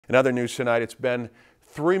In other news tonight, it's been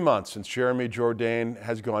 3 months since Jeremy Jourdain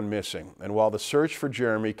has gone missing. And while the search for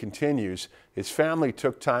Jeremy continues, his family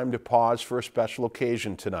took time to pause for a special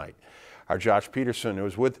occasion tonight. Our Josh Peterson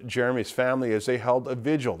was with Jeremy's family as they held a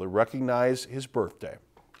vigil to recognize his birthday.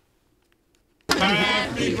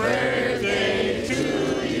 Happy birthday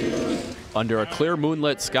to you. Under a clear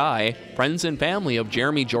moonlit sky, friends and family of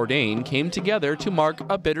Jeremy Jourdain came together to mark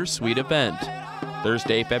a bittersweet event.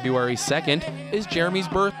 Thursday, February 2nd is Jeremy's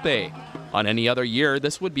birthday. On any other year,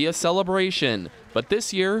 this would be a celebration. But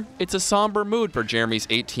this year, it's a somber mood for Jeremy's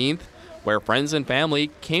 18th, where friends and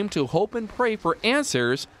family came to hope and pray for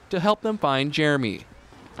answers to help them find Jeremy.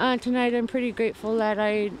 Tonight, I'm pretty grateful that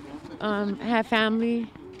I have family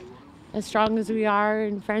as strong as we are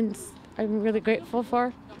and friends I'm really grateful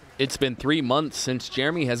for. It's been 3 months since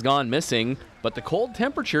Jeremy has gone missing, but the cold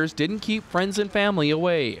temperatures didn't keep friends and family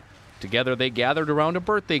away. Together, they gathered around a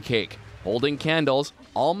birthday cake, holding candles,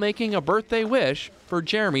 all making a birthday wish for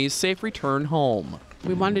Jeremy's safe return home.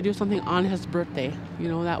 We wanted to do something on his birthday. You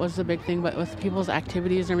know, that was the big thing, but with people's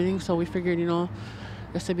activities and everything, so we figured, you know,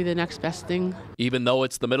 this would be the next best thing. Even though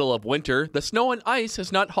it's the middle of winter, the snow and ice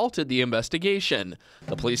has not halted the investigation.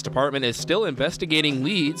 The police department is still investigating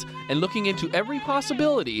leads and looking into every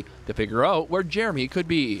possibility to figure out where Jeremy could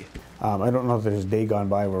be. I don't know if there's a day gone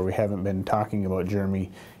by where we haven't been talking about Jeremy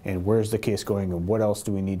and where's the case going and what else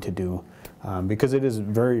do we need to do, because it is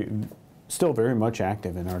still very much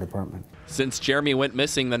active in our department. Since Jeremy went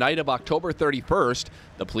missing the night of October 31st,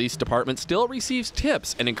 the police department still receives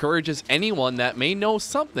tips and encourages anyone that may know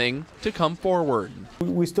something to come forward.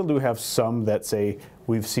 We still do have some that say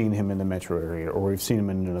we've seen him in the metro area or we've seen him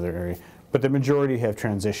in another area, but the majority have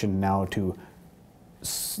transitioned now to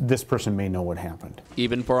this person may know what happened.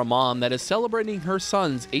 Even for a mom that is celebrating her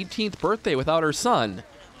son's 18th birthday without her son,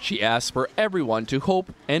 she asks for everyone to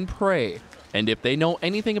hope and pray. And if they know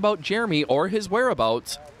anything about Jeremy or his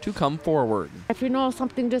whereabouts, to come forward. If you know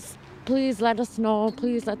something, just please let us know.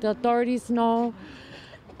 Please let the authorities know.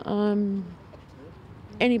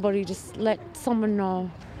 Anybody, just let someone know.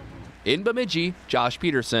 In Bemidji, Josh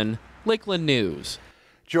Peterson, Lakeland News.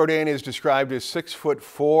 Jourdain is described as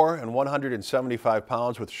 6'4" and 175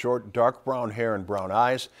 pounds with short, dark brown hair and brown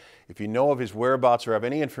eyes. If you know of his whereabouts or have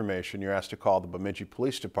any information, you're asked to call the Bemidji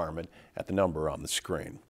Police Department at the number on the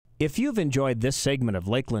screen. If you've enjoyed this segment of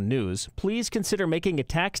Lakeland News, please consider making a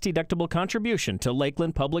tax-deductible contribution to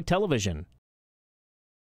Lakeland Public Television.